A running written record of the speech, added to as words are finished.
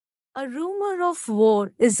A Rumor of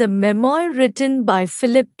War is a memoir written by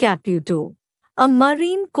Philip Caputo, a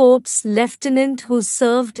Marine Corps lieutenant who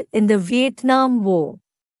served in the Vietnam War.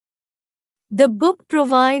 The book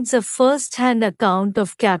provides a first-hand account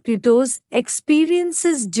of Caputo's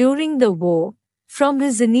experiences during the war, from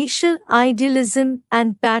his initial idealism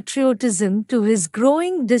and patriotism to his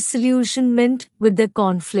growing disillusionment with the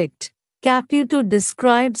conflict. Caputo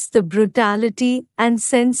describes the brutality and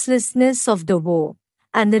senselessness of the war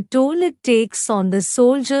and the toll it takes on the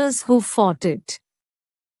soldiers who fought it.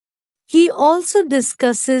 He also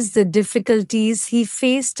discusses the difficulties he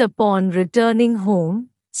faced upon returning home,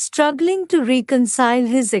 struggling to reconcile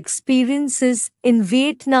his experiences in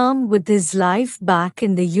Vietnam with his life back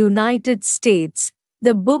in the United States.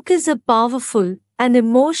 The book is a powerful and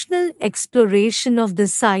emotional exploration of the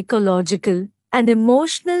psychological and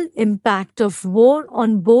emotional impact of war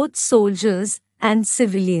on both soldiers and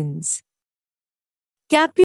civilians.